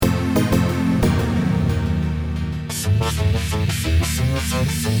The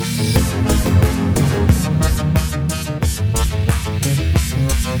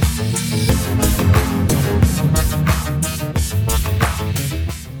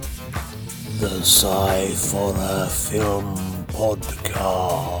Sci-Fi Film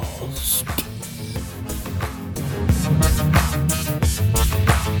Podcast.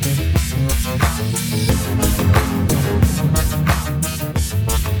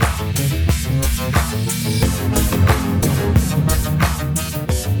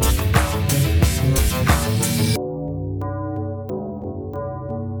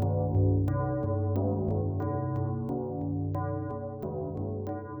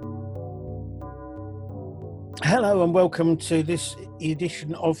 Hello and welcome to this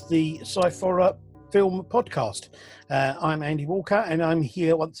edition of the Sci-Fi Film Podcast. I'm Andy Walker and I'm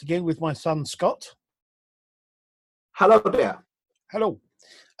here once again with my son Scott. Hello there. Hello.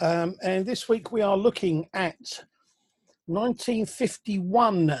 And this week we are looking at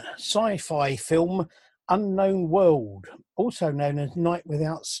 1951 sci-fi film Unknown World, also known as Night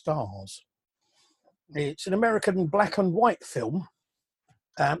Without Stars. It's an American black and white film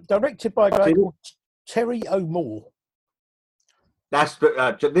directed by a guy called Terry O'Moore.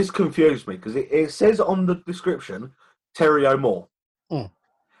 This confused me because it says on the description Terry O'Moore.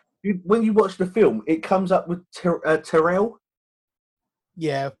 When you watch the film, it comes up with Terrell.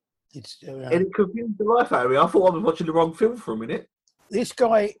 Yeah, and it confused the life out of me. I thought I was watching the wrong film for a minute. This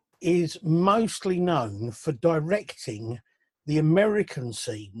guy is mostly known for directing the American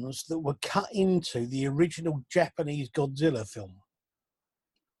scenes that were cut into the original Japanese Godzilla film,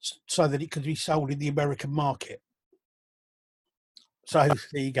 so that it could be sold in the American market. So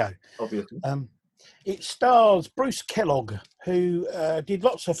there you go. Obviously. It stars Bruce Kellogg, who did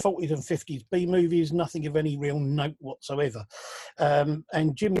lots of 40s and 50s B-movies, nothing of any real note whatsoever.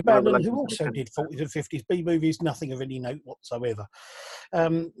 And Jimmy Bannon, who also did 40s and 50s B-movies, nothing of any note whatsoever.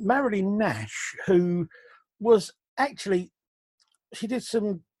 Marilyn Nash, who was actually... She did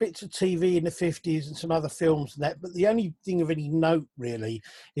some bits of TV in the 50s and some other films and that, but the only thing of any note, really,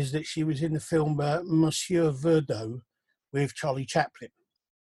 is that she was in the film Monsieur Verdeau with Charlie Chaplin,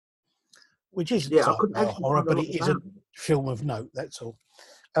 which isn't horror, but it is a film of note, that's all.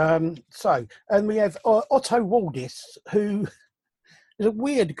 And we have Otto Waldis, who is a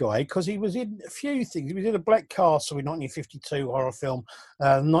weird guy because he was in a few things. He was in a Black Castle in 1952 horror film,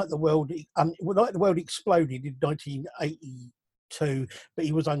 Night the World Exploded in 1982, but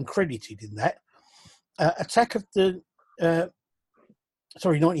he was uncredited in that.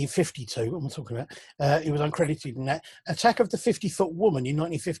 1952, what am I talking about? He was uncredited in that. Attack of the 50-Foot Woman in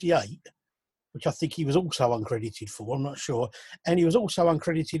 1958, which I think he was also uncredited for, I'm not sure. And he was also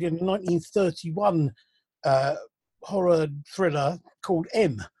uncredited in a 1931 horror thriller called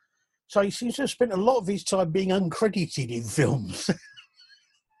M. So he seems to have spent a lot of his time being uncredited in films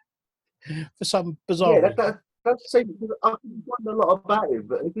for some bizarre reason. That's I can find a lot about him,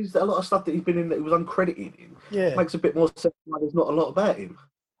 but there's a lot of stuff that he's been in that he was uncredited in. Yeah, it makes a bit more sense why there's not a lot about him.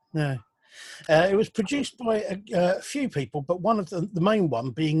 No, it was produced by a few people, but one of the main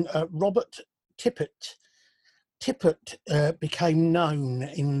one being Robert Tippett. Tippett became known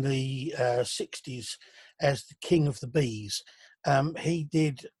in the 60s as the King of the Bees. He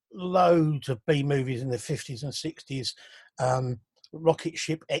did loads of B movies in the 50s and 60s. Rocket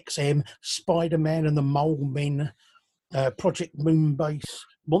Ship XM, Spider-Man and the Mole Men, Project Moonbase,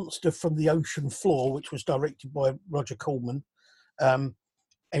 Monster from the Ocean Floor, which was directed by Roger Corman. And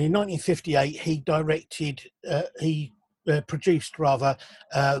in 1958, he produced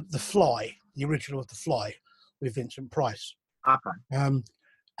The Fly, the original of The Fly, with Vincent Price. Okay.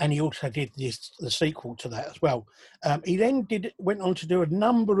 And he also did the sequel to that as well. He then went on to do a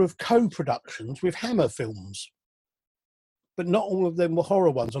number of co-productions with Hammer Films. But not all of them were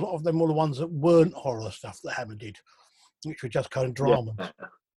horror ones. A lot of them were the ones that weren't horror stuff that Hammer did, which were just kind of dramas.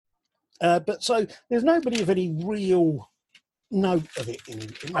 Yeah. But so there's nobody of any real note of it in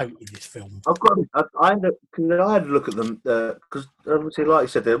this film. I had a look at them because obviously, like you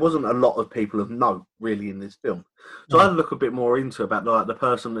said, there wasn't a lot of people of note really in this film. So I had to look a bit more into about the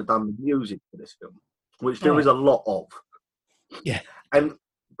person that done the music for this film, which there is a lot of. Yeah, and.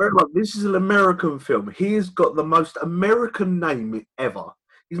 Very much, this is an American film. He has got the most American name ever.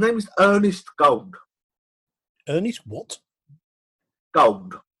 His name is Ernest Gold. Ernest what?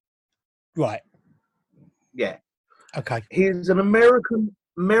 Gold. Right. Yeah. Okay. He's an American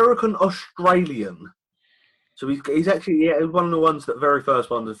Australian. So he's actually one of the ones that very first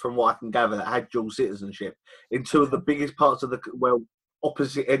ones, from what I can gather, that had dual citizenship in two of the biggest parts of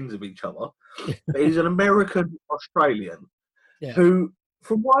opposite ends of each other. But he's an American Australian who,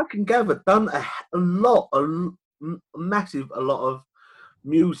 from what I can gather, done a lot massive a lot of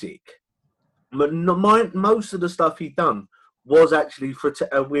music. But most of the stuff he'd done was actually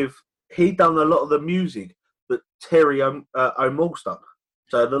he'd done a lot of the music that Terry O'Mall's done.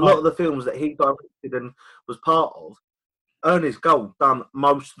 So a lot Right. of the films that he directed and was part of, Ernest Gold done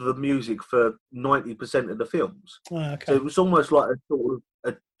most of the music for 90% of the films. Oh, So okay. it was almost like a sort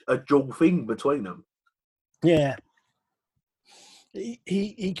of a dual thing between them. Yeah.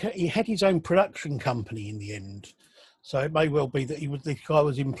 He had his own production company in the end, so it may well be that the guy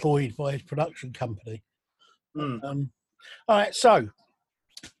was employed by his production company. Mm. All right, so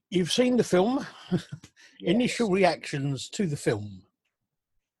you've seen the film. Yes. Initial reactions to the film.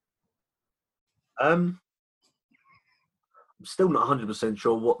 I'm still not 100%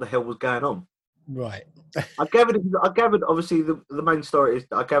 sure what the hell was going on. Right. I gathered. Obviously, the main story is.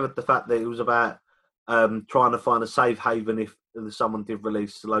 I gathered the fact that it was about trying to find a safe haven if someone did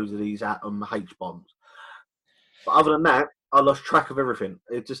release loads of these atom H bombs. But other than that, I lost track of everything.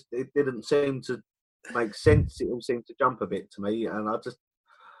 It didn't seem to make sense. It all seemed to jump a bit to me, and I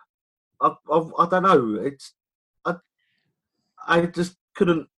don't know. I just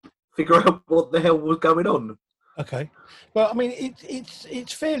couldn't figure out what the hell was going on. Okay. Well, I mean,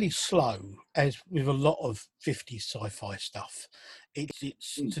 it's fairly slow, as with a lot of 50s sci-fi stuff.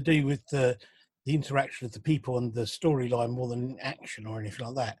 It's to do with the interaction of the people and the storyline more than action or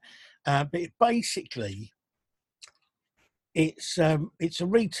anything like that. Basically, it's a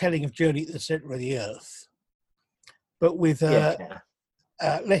retelling of Journey to the Centre of the Earth, but with Yeah.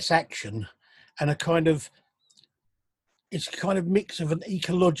 less action and it's a kind of mix of an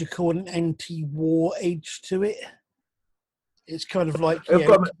ecological and anti-war edge to it. It's kind of like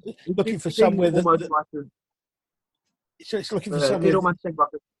looking for somewhere so it's looking for it somewhere. did almost seem like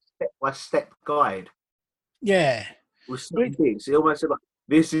a step-by-step guide Yeah. with some bits. It almost said like,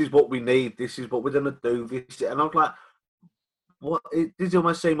 "This is what we need. This is what we're gonna do." And I was like, "What?" It did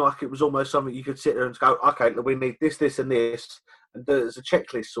almost seem like it was almost something you could sit there and go, "Okay, we need this, this, and this," and do it as a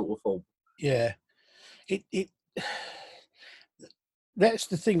checklist sort of form. Yeah. It that's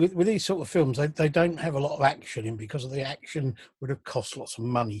the thing with these sort of films. They don't have a lot of action in because of the action would have cost lots of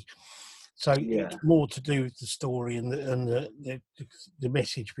money. So Yeah. it's more to do with the story and the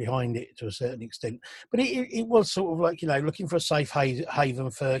message behind it to a certain extent. But it was sort of like, looking for a safe haven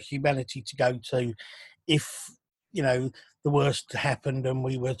for humanity to go to if, the worst happened and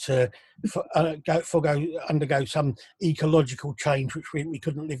we were to undergo some ecological change, which we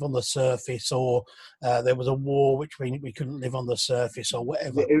couldn't live on the surface, or there was a war, which we couldn't live on the surface, or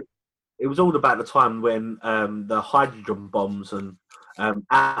whatever. It was all about the time when the hydrogen bombs and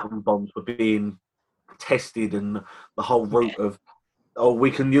atom bombs were being tested, and the whole route of, we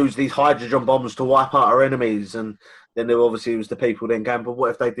can use these hydrogen bombs to wipe out our enemies. And then there obviously was the people then going, but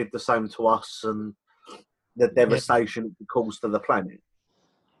what if they did the same to us, and the devastation it could cause to the planet?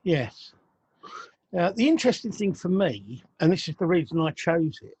 Yes. The interesting thing for me, and this is the reason I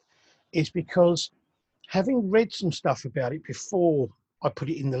chose it, is because having read some stuff about it before I put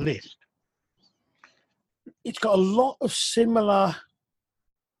it in the list, it's got a lot of similar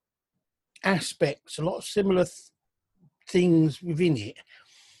aspects, a lot of similar things within it,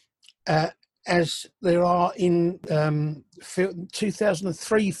 as there are in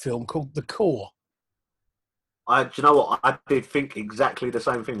 2003 film called The Core. Do you know what? I did think exactly the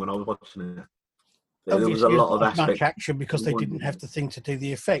same thing when I was watching it. There was a Obviously, lot of not aspects. much action because they didn't have the thing to do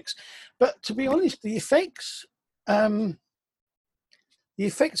the effects. But to be honest, the effects for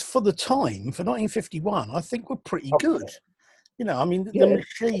the time, for 1951, I think were pretty good. I mean, the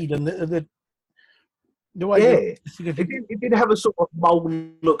machine and the way it did have a sort of mole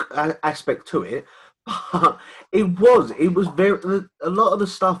look aspect to it, but it was very a lot of the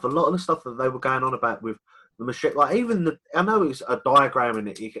stuff that they were going on about with the machine, like even I know it's a diagram and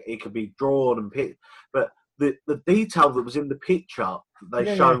it could be drawn and picked, but the detail that was in the picture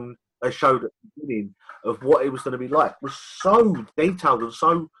they showed at the beginning of what it was going to be like was so detailed and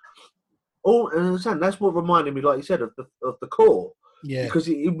so and that's what reminded me, like you said, of the Core. Yeah. Because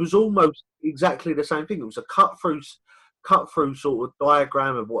it was almost exactly the same thing. It was a cut through sort of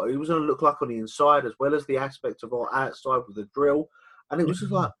diagram of what it was going to look like on the inside, as well as the aspect of our outside with the drill. And it was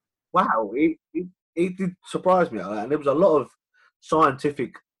just like, wow, it did surprise me. And there was a lot of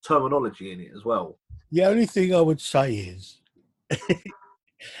scientific terminology in it as well. The only thing I would say is,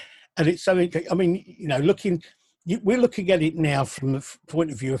 and it's something, I mean, looking we're looking at it now from the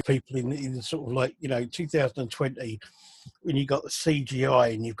point of view of people in sort of like, 2020, when you've got the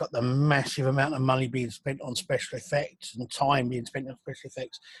CGI and you've got the massive amount of money being spent on special effects and time being spent on special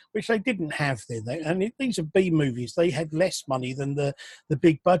effects, which they didn't have then. These are B movies. They had less money than the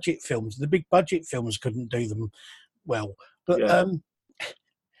big budget films. The big budget films couldn't do them well. But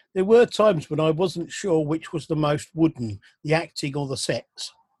there were times when I wasn't sure which was the most wooden, the acting or the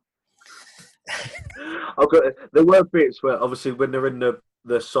sets. There were bits where, obviously, when they're in the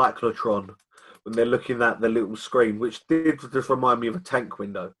cyclotron, when they're looking at the little screen, which did just remind me of a tank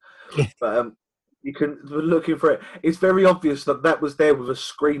window. Yeah. But you can looking for it. It's very obvious that was there with a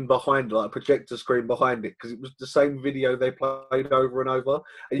screen behind, like a projector screen behind it, because it was the same video they played over and over,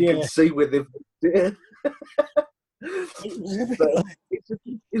 and you can see where they've.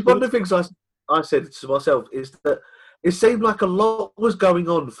 It's one of the things I said to myself is that it seemed like a lot was going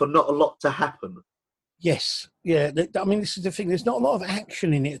on for not a lot to happen. Yes, yeah. I mean, this is the thing. There's not a lot of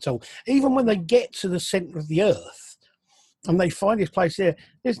action in it at all. Even when they get to the centre of the Earth and they find this place there,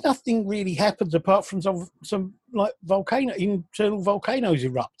 there's nothing really happens apart from some like internal volcanoes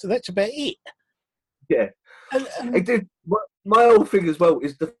erupt. So that's about it. Yeah, and it did. My whole thing as well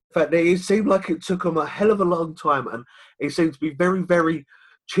is the fact that it seemed like it took them a hell of a long time, and it seemed to be very, very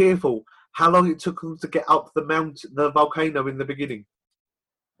cheerful how long it took them to get up the volcano in the beginning.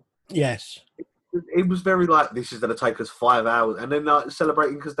 Yes. It was very like, this is going to take us 5 hours, and then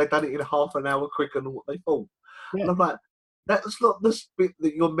celebrating because they've done it in half an hour quicker than what they thought. Yeah. And I'm like, that's not the bit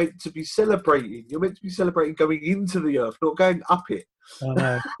that you're meant to be celebrating. You're meant to be celebrating going into the Earth, not going up it. I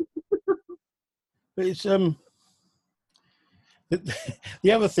know. But it's the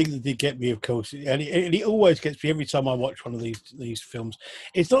other thing that did get me, of course, and it always gets me every time I watch one of these films.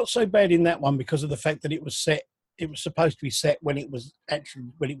 It's not so bad in that one because of the fact that it was set. It was supposed to be set when it was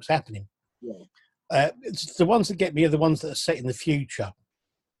happening. Yeah. It's the ones that get me are the ones that are set in the future,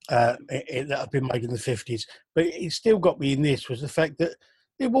 that have been made in the 50s. But it still got me in this was the fact that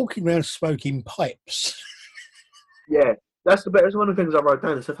they're walking around smoking pipes. Yeah, that's one of the things I wrote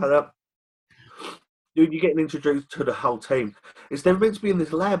down. Is the fact that you're getting introduced to the whole team. They're meant to be in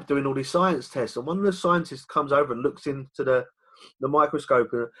this lab doing all these science tests, and one of the scientists comes over and looks into the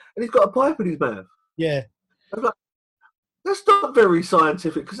microscope, and he's got a pipe in his mouth. Yeah. I'm like, that's not very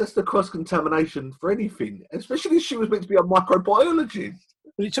scientific, because that's the cross-contamination for anything, especially if she was meant to be a microbiologist.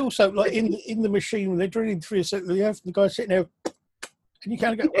 But it's also like in the machine when they're drilling through the earth, the guy's sitting there, and you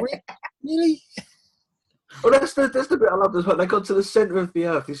kind of go, really? Well, that's the bit I loved as well. They got to the centre of the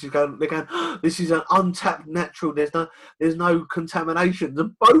Earth. They're going, this is an untapped natural. There's no contamination.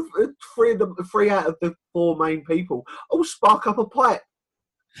 And both three out of the four main people all spark up a pipe.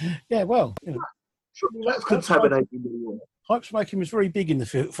 Yeah, well, surely that's contaminating the water. Pipe smoking was very big in the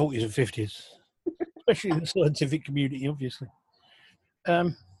 40s and 50s, especially in the scientific community, obviously.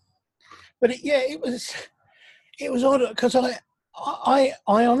 But it was odd because I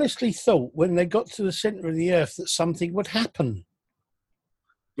honestly thought when they got to the centre of the Earth that something would happen.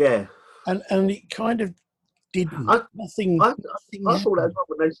 Yeah. And it kind of didn't. Nothing. I thought that as well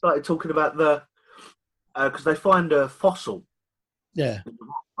when they started talking about because they find a fossil. Yeah. In the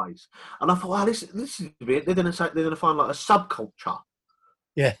rock face. And I thought, this is a bit. They're going to find like a subculture.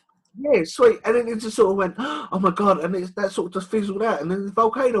 Yeah. Yeah, sweet. And then it just sort of went, oh my God, and that sort of just fizzled out. And then the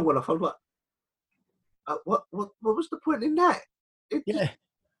volcano went off. I was like, what was the point in that? The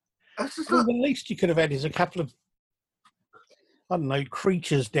least you could have had is a couple of, I don't know,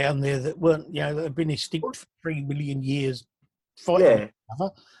 creatures down there that weren't, that have been extinct for 3 million years fighting each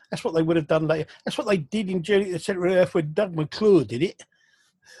other. That's what they would have done later. That's what they did in Journey to the Centre of the Earth when Doug McClure did it.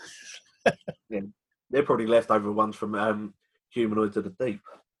 Yeah, they're probably leftover ones from Humanoids of the Deep.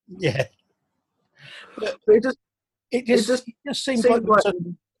 Yeah. But it just seemed like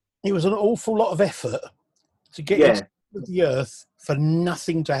it was an awful lot of effort to get into the Earth for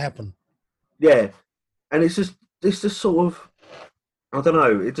nothing to happen. Yeah, and it's just sort of, I don't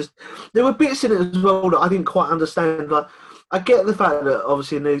know. There were bits in it as well that I didn't quite understand. Like, I get the fact that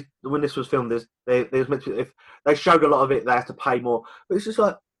obviously when this was filmed, there's meant to be, if they showed a lot of it, they have to pay more. But it's just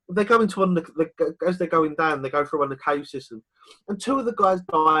like they go into as they're going down, they go through one of the cave systems, and two of the guys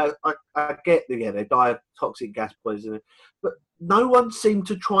die. I get they die of toxic gas poisoning, but no one seemed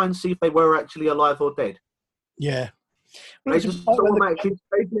to try and see if they were actually alive or dead. Yeah. Well, they just automatically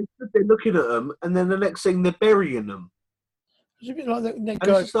they're looking at them, and then the next thing they're burying them. It's a bit like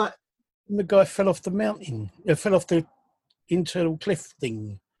that the guy fell off the mountain. Fell off the internal cliff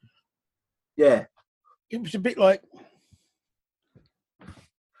thing. Yeah, it was a bit like.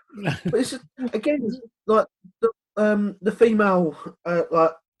 But it's just, again, like the female,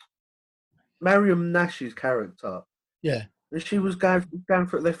 like Mariam Nash's character. Yeah. And she was going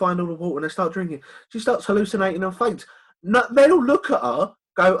for it. They find all the water and they start drinking. She starts hallucinating and faints. No, they all look at her,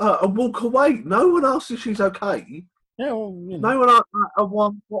 go, and walk away. No one asks if she's okay. Yeah, well, you know. No one asked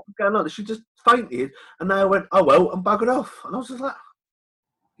what's going on. She just fainted, and they went, oh, well, and buggered off. And I was just like,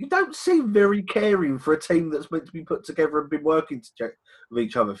 you don't seem very caring for a team that's meant to be put together and been working with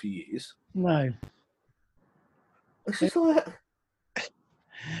each other for years. No. It's just like...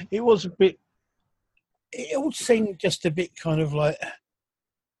 It was a bit... It all seemed just a bit kind of like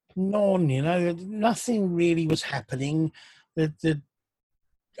nothing really was happening. The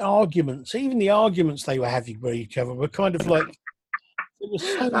arguments, even the arguments they were having with each other were kind of like... It was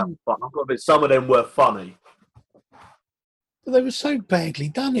so... I've got to admit, some of them were funny. They were so badly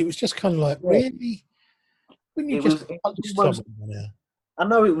done. It was just kind of like, really? Wouldn't you just punch someone now? I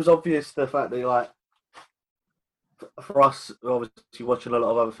know it was obvious the fact that, like, for us, obviously watching a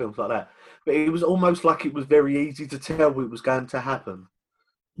lot of other films like that, but it was almost like it was very easy to tell it was going to happen.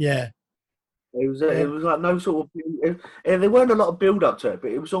 Yeah. It was like no sort of... there weren't a lot of build up to it,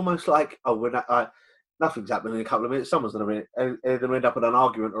 but it was almost like, oh, we're not, nothing's happening in a couple of minutes. Someone's going to end up in an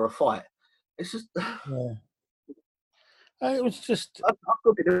argument or a fight. It's just... Yeah. It was just...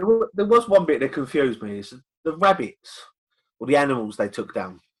 There was one bit that confused me. It's the rabbits, or the animals they took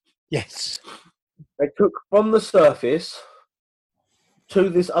down. Yes. They took from the surface to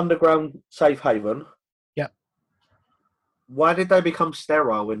this underground safe haven. Yeah. Why did they become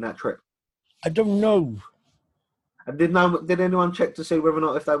sterile in that trip? I don't know. And did anyone check to see whether or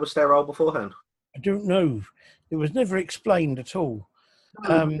not if they were sterile beforehand? I don't know. It was never explained at all.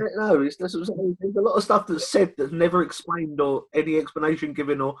 No, there's a lot of stuff that's said that's never explained or any explanation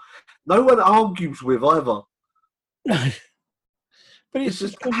given, or no one argues with either. No. But it's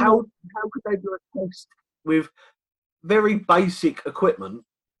just how could they do a test with very basic equipment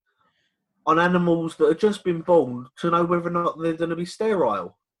on animals that have just been born to know whether or not they're going to be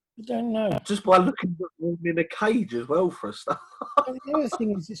sterile? I don't know. Just by looking at them in a cage as well for a start. The other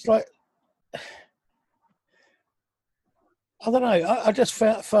thing is, it's like, I don't know. I just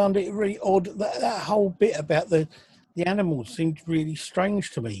found it really odd. That whole bit about the animals seemed really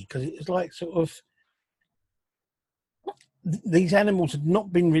strange to me, because it was like sort of these animals had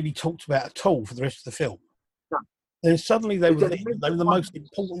not been really talked about at all for the rest of the film. No. Then suddenly they were the most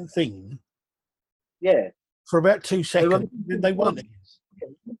important thing. Yeah. For about 2 seconds, they weren't.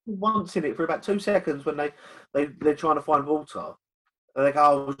 Once in it for about 2 seconds when they're trying to find water. And they go,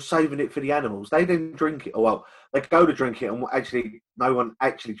 I was saving it for the animals. They didn't drink it. Or, well, they go to drink it, and actually, no one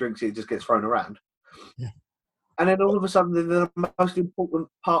actually drinks it. It just gets thrown around. Yeah. And then all of a sudden, they're the most important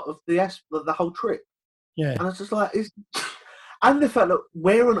part of the whole trip. Yeah. And it's just like, and the fact that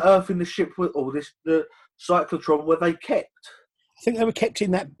where on earth in the ship were all the cyclotron were they kept? I think they were kept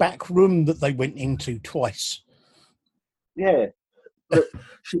in that back room that they went into twice. Yeah. But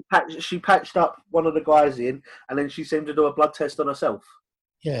she patched up one of the guys in, and then she seemed to do a blood test on herself.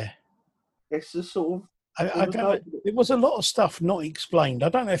 Yeah. It's just sort of... There was a lot of stuff not explained. I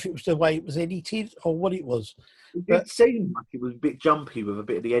don't know if it was the way it was edited or what it was. It seemed like it was a bit jumpy with a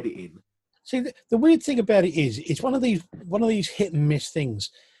bit of the editing. See, the weird thing about it is, it's one of these hit and miss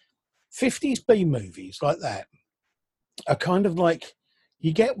things. 50s B movies like that are kind of like,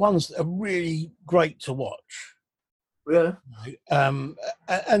 you get ones that are really great to watch. Yeah. And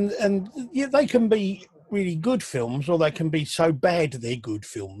yeah, they can be really good films, or they can be so bad they're good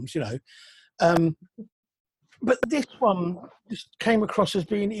films, you know. But this one just came across as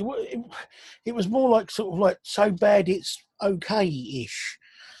being, it was more like sort of like so bad it's okay-ish.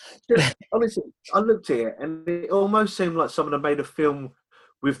 Honestly, I looked at it and it almost seemed like someone had made a film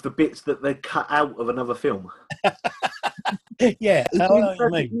with the bits that they cut out of another film. Yeah, I know what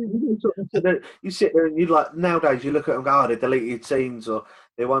you mean. You sit there and you like, nowadays you look at them and go, oh, they're deleted scenes, or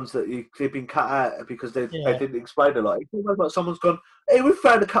they're ones that they've been cut out because they didn't explain a lot. It's almost like someone's gone, hey, we've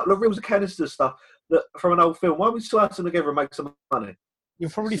found a couple of reels of canister stuff from an old film. Why don't we slice them together and make some money? You'll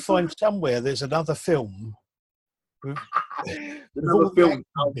probably find somewhere there's another film. Another film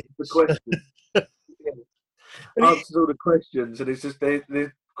answers the questions. Answers all the questions, and it's just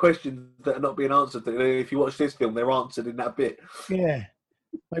the questions that are not being answered. If you watch this film, they're answered in that bit. Yeah,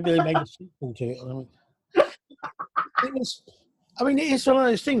 maybe they made a sequel to it. It is one of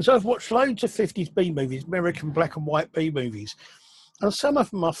those things. I've watched loads of 50s B movies, American black and white B movies, and some of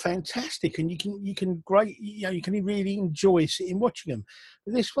them are fantastic, and you can really enjoy sitting watching them.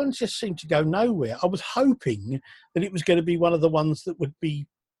 But this one just seemed to go nowhere. I was hoping that it was going to be one of the ones that would be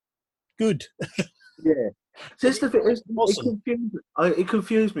good. Yeah. So it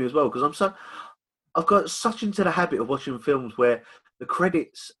confused me as well, because I've got such into the habit of watching films where the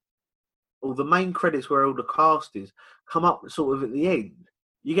credits or the main credits where all the cast is, come up sort of at the end.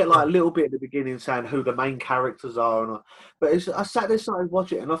 You get like a little bit at the beginning saying who the main characters are, but I sat there started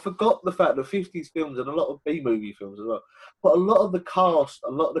watching it, and I forgot the fact that 50s films and a lot of B movie films as well, but a lot of the cast,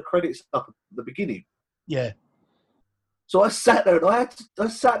 a lot of the credits up at the beginning. Yeah. So I sat there, and I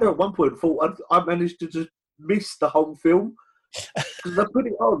sat there at one point and thought I managed to just miss the whole film because I put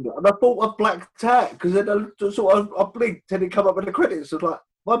it on and I thought I blacked out because then I blinked and it come up in the credits. I was like,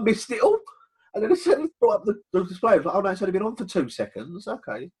 I missed it all. And then I brought up the display. I was like, oh no, it's only been on for 2 seconds.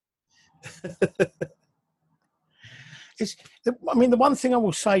 Okay. The one thing I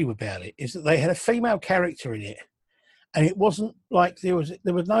will say about it is that they had a female character in it, and it wasn't like there was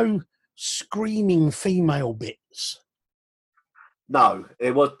no screaming female bits. No,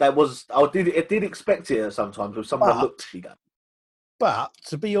 I did expect it sometimes with some of the looks she got. But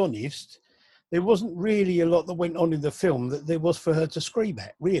to be honest, there wasn't really a lot that went on in the film that there was for her to scream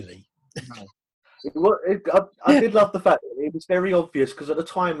at, really. No. I did love the fact that it was very obvious because at the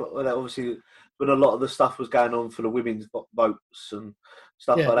time, obviously, when a lot of the stuff was going on for the women's votes and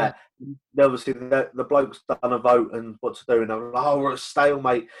stuff like that, obviously the bloke's done a vote and what to do, and I'm like, oh, we're at a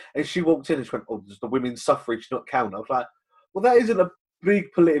stalemate. And she walked in and she went, oh, does the women's suffrage not count? I was like, well, that isn't a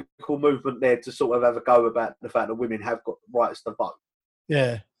big political movement there to sort of have a go about the fact that women have got rights to vote.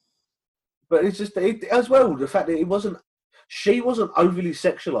 Yeah. But it's just, as well, the fact that she wasn't overly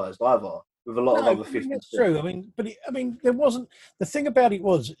sexualised either. With a lot of other 50s. That's true. There wasn't. The thing about it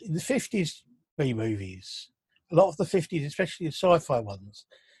was, in the 50s B movies, a lot of the 50s, especially the sci-fi ones,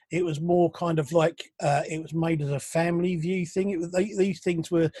 it was more kind of like it was made as a family view thing. These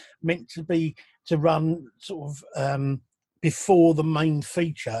things were meant to run sort of before the main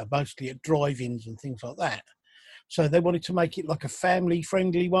feature, mostly at drive-ins and things like that. So they wanted to make it like a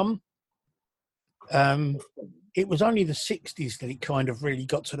family-friendly one. It was only the 60s that it kind of really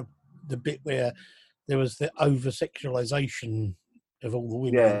got to the bit where there was the over-sexualisation of all the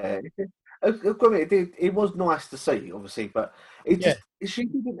women. Yeah, it was nice to see, obviously, but she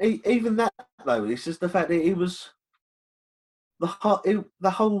didn't even that though. It's just the fact that it was the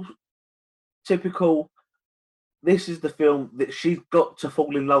whole typical. This is the film that she's got to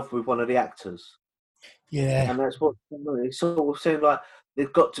fall in love with one of the actors. Yeah, and that's what it's sort of saying, like there's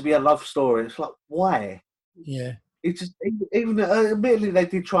got to be a love story. It's like, why? Yeah. It's just even admittedly they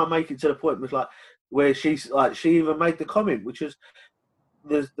did try and make it to the point was like where she's like she even made the comment, which is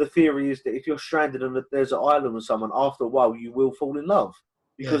the theory is that if you're stranded on a desert island with someone, after a while you will fall in love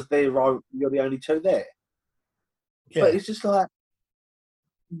because you're the only two there. Yeah. But it's just like,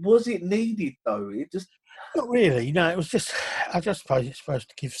 was it needed though? It just not really. No, it was just. I just suppose it's supposed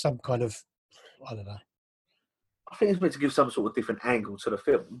to give some kind of, I don't know. I think it's meant to give some sort of different angle to the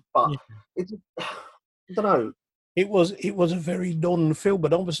film, but it's I don't know. It was a very non-film,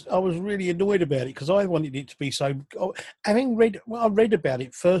 but I was really annoyed about it because I wanted it to be so. Having read about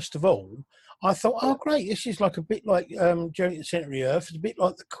it first of all, I thought, oh great, this is like a bit like Journey to the Centre of the Earth. It's a bit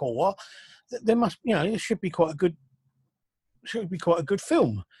like The Core. There must, it should be quite a good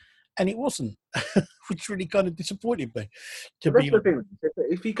film, and it wasn't, which really kind of disappointed me. The thing.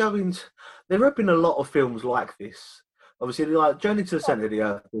 If you go into, there have been a lot of films like this. Obviously, like Journey to the Centre of the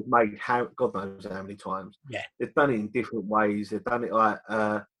Earth was made God knows how many times. Yeah, they've done it in different ways. They've done it like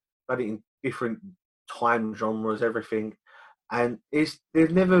done it in different time genres, everything, and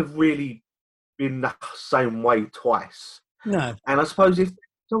they've never really been the same way twice. No, and I suppose if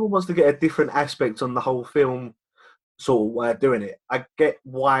someone wants to get a different aspect on the whole film, sort of way of doing it, I get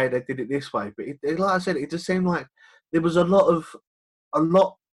why they did it this way. But like I said, it just seemed like there was a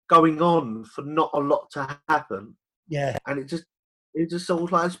lot going on for not a lot to happen. Yeah, and it just sort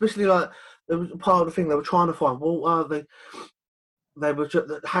of like, especially like there was a part of the thing they were trying to find. Well, they were just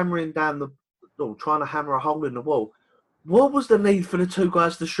hammering down trying to hammer a hole in the wall. What was the need for the two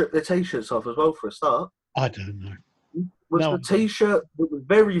guys to strip their t-shirts off as well for a start? I don't know. Was the t-shirt that was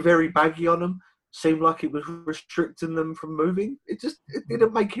very, very baggy on them seemed like it was restricting them from moving? It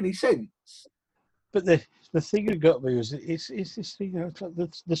didn't make any sense. But the thing that got me was it's this thing. It's like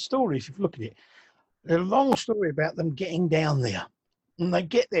the story. If you look at it. A long story about them getting down there, and they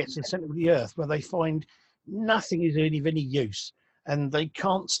get there to the centre of the earth where they find nothing is of any use, and they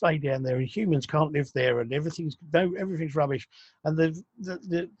can't stay down there, and humans can't live there, and everything's rubbish, and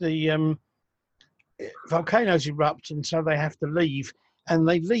the volcanoes erupt, and so they have to leave, and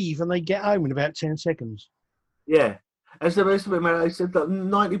they get home in about 10 seconds. Yeah. As the rest of it, man, I said that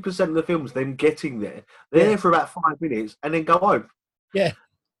 90% of the films, them getting there, they're there for about 5 minutes and then go home. Yeah.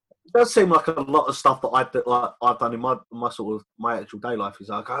 It does seem like a lot of stuff that I've done in my actual day life is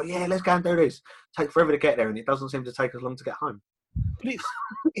like, oh yeah, let's go and do this. Take forever to get there, and it doesn't seem to take as long to get home. But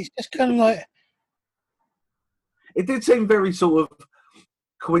it's just kind of like It did seem very sort of it was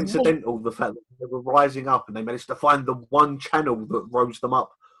coincidental, the fact that they were rising up and they managed to find the one channel that rose them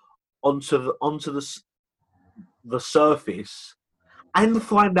up onto the surface and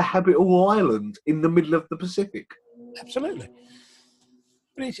find a habitable island in the middle of the Pacific. absolutely.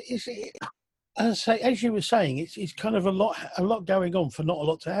 But as I say, as you were saying, it's kind of a lot going on for not a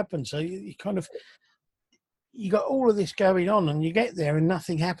lot to happen. So you kind of you got all of this going on, and you get there and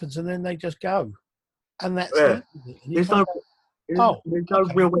nothing happens, and then they just go, and that's the Yeah. end of it. And you There's kind no of go, oh, there's no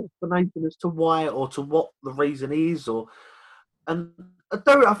okay, real explanation as to why or to what the reason is, and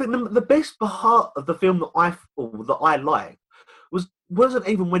I think the best part of the film that I liked wasn't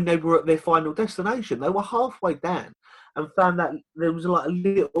even when they were at their final destination. They were halfway down and found that there was like a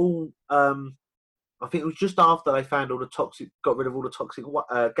little. I think it was just after they found got rid of all the toxic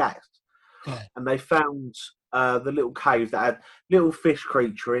gas, yeah, and they found the little cave that had little fish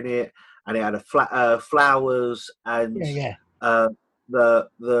creature in it, and it had flowers and yeah, uh,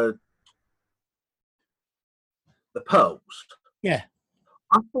 the pearls. yeah,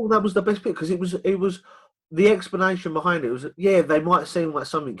 I thought that was the best bit because it was the explanation behind it was they might seem like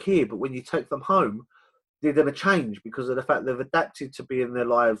something here, but when you take them home, they're going to change because of the fact they've adapted to being their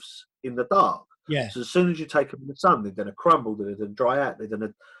lives in the dark. yeah, So as soon as you take them in the sun, they're going to crumble, they're going to dry out, they're going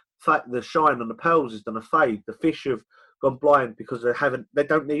to the shine on the pearls is going to fade. The fish have gone blind because they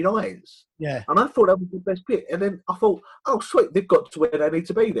don't need eyes. yeah. And I thought that was the best bit. And then I thought, oh sweet, they've got to where they need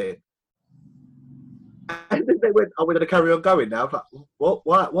to be then. And then they went, oh, we're going to carry on going now. I was like,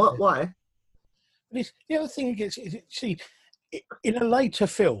 what? Why? But the other thing see, in a later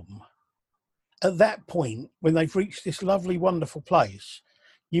film, at that point, when they've reached this lovely, wonderful place,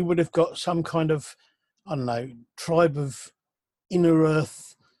 you would have got some kind of, I don't know, tribe of inner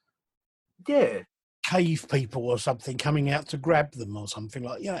earth Yeah. cave people or something coming out to grab them or something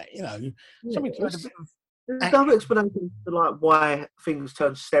like something to add a bit of There's no action. explanation to like why things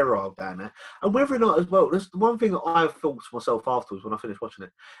turn sterile down there, and whether or not as well. There's the one thing that I thought to myself afterwards when I finished watching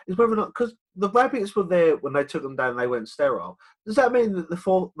it is whether or not because the rabbits were there when they took them down, they went sterile. Does that mean that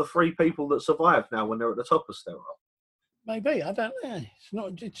the three people that survived now when they're at the top are sterile? Maybe, I don't know.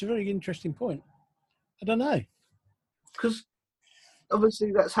 It's a very interesting point. I don't know. Because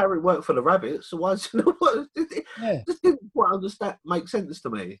obviously that's how it worked for the rabbits. So why? It Yeah. just didn't quite understand. Make sense to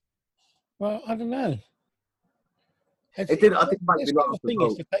me. Well, I don't know. It did. I think it made That's me the laugh other as thing is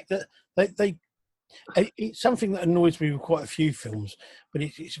well. the fact that it's something that annoys me with quite a few films, but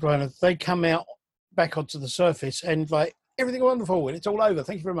it's kind of they come out back onto the surface and like everything wonderful and it's all over.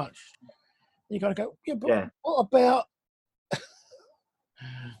 Thank you very much. And you kind of go, yeah, but Yeah. what about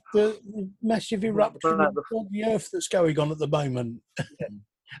the massive eruption But of the Earth that's going on at the moment,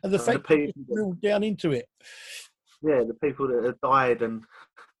 and the fact that you drilled down into it? the people that have died and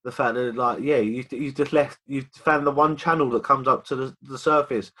the fact that like you just you found the one channel that comes up to the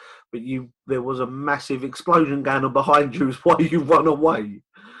surface, but there was a massive explosion going on behind you is why you run away.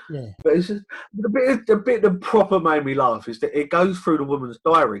 Yeah, But it's just the bit that proper made me laugh is that it goes through the woman's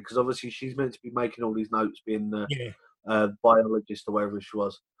diary because obviously she's meant to be making all these notes, being the yeah, biologist or whatever she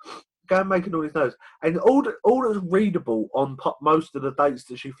was. Go making all these notes, and all that's readable on most of the dates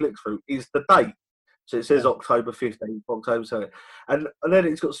that she flicks through is the date. So it says yeah. October 15th, October 7th. And then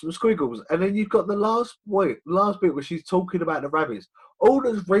it's got some squiggles. And then you've got the last bit where she's talking about the rabbits. All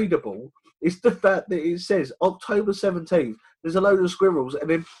that's readable is the fact that it says October 17th. There's a load of squirrels and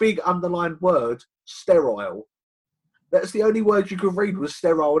then big underlined word, sterile. That's the only word you could read was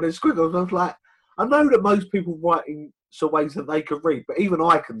sterile and then squiggles. I was like, I know that most people write in some ways that they could read, but even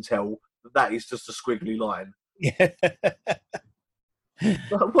I can tell that is just a squiggly line. Yeah.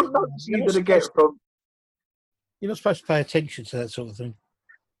 But what notes are you going to get from... You're not supposed to pay attention to that sort of thing.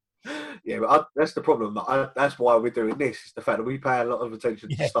 Yeah, but that's the problem. That's why we're doing this. Is the fact that we pay a lot of attention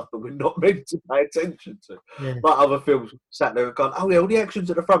to stuff that we're not meant to pay attention to. Yeah. Like other films sat there and gone, oh yeah, all the action's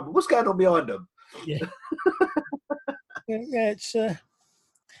at the front, but what's going on behind them? Yeah. Yeah, it's I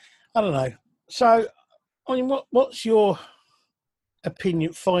don't know. So, I mean, what's your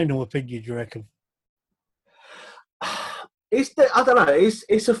opinion? Final opinion, do you reckon? I don't know.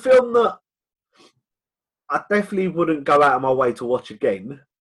 It's a film that I definitely wouldn't go out of my way to watch again.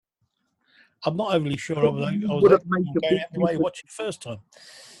 I'm not overly sure I was going out of the way to watch it first time.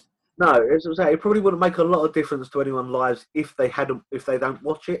 No, as I say, it probably wouldn't make a lot of difference to anyone's lives if they don't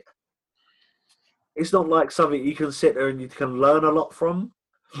watch it. It's not like something you can sit there and you can learn a lot from.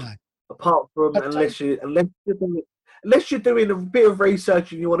 No. Apart from unless you're doing a bit of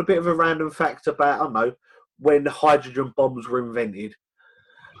research and you want a bit of a random fact about, I don't know, when hydrogen bombs were invented.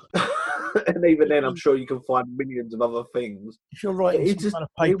 and even then, I'm sure you can find millions of other things. If you're writing It's some kind of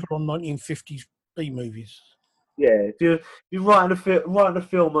paper on 1950s B movies. Yeah, if you're writing a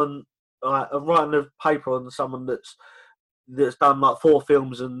film on writing a paper on someone that's done like 4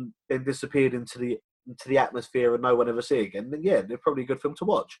 films and then disappeared into the atmosphere and no one ever see again, then yeah, they're probably a good film to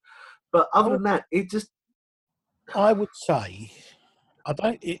watch. But other than that, it just I would say I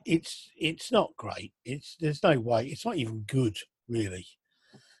don't. It's not great. There's no way. It's not even good, really.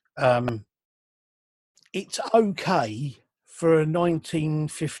 It's okay for a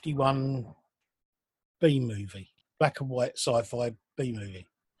 1951 B movie, black and white sci-fi B movie,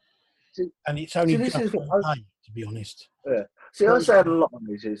 and it's only just okay, to be honest. Yeah. See, I say a lot on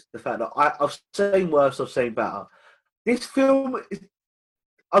this is the fact that I've seen worse, I've seen better. This film,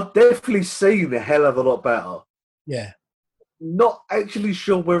 I've definitely seen a hell of a lot better. Yeah. Not actually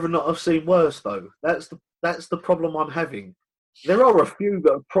sure whether or not I've seen worse though. That's the problem I'm having. There are a few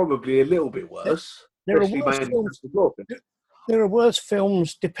that are probably a little bit worse. There are worse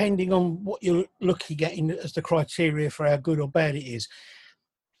films depending on what you're looking at as the criteria for how good or bad it is.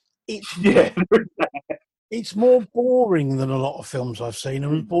 It's more boring than a lot of films I've seen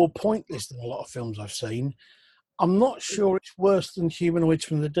and more pointless than a lot of films I've seen. I'm not sure it's worse than Humanoids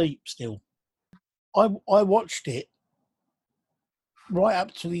from the Deep still. I watched it right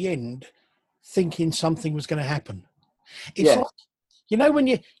up to the end thinking something was going to happen. It's like, when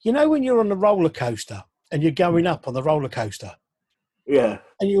you're on the roller coaster and you're going up on the roller coaster. Yeah.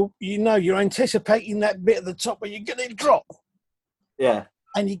 And you're anticipating that bit at the top where you're going to drop. Yeah.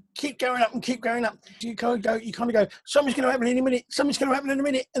 And you keep going up and keep going up. You kind of go, something's going to happen in a minute. Something's going to happen in a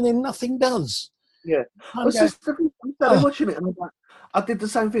minute, and then nothing does. Yeah. I started watching it, and I'm like, I did the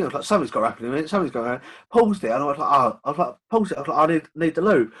same thing. I was like, something's got to happen in a minute. Something's going to happen. Paused it, and I was like, pause it. I was like, I need the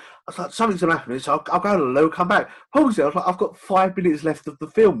loo. I was like, something's going to happen. So I'll go to the loo, come back. Pause it. I was like, I've got 5 minutes left of the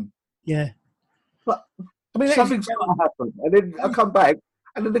film. Yeah. But something's going to happen, and then I come back,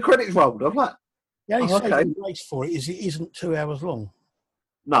 and then the credits rolled. I'm like, the only saving grace for it is it isn't 2 hours long.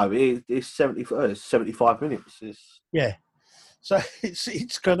 No, it's 75 minutes. Yeah, so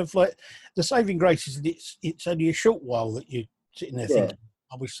it's kind of like the saving grace is that it's only a short while that you're sitting there thinking,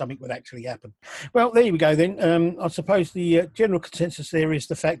 I wish something would actually happen. Well, there you go then. I suppose the general consensus there is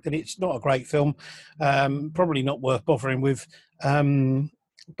the fact that it's not a great film, probably not worth bothering with,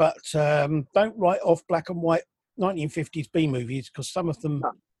 but don't write off black and white 1950s B movies because some of them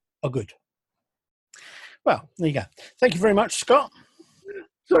are good. Well, there you go. Thank you very much, Scott.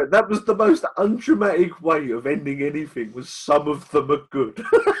 Sorry, that was the most undramatic way of ending anything, was some of them are good.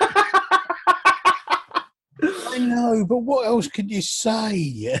 I know, but what else could you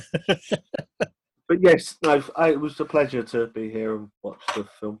say? But yes, no, it was a pleasure to be here and watch the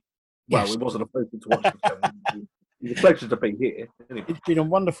film. Well, Yes. it wasn't a pleasure to watch the film. It was a pleasure to be here. Anyway. It's been a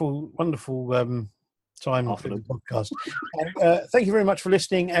wonderful time for the podcast. Thank you very much for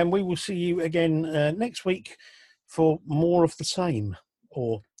listening, and we will see you again next week for more of the same.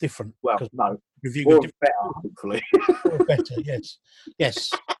 Or different. Well, no. Or better, hopefully. Or better, yes.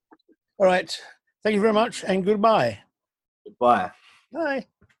 Yes. All right. Thank you very much and goodbye. Goodbye. Bye.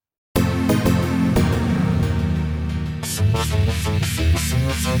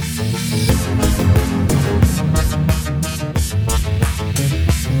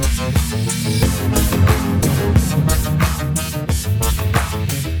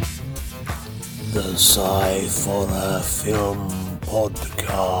 The Sci-Fi Film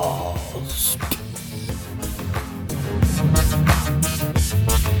Podcast.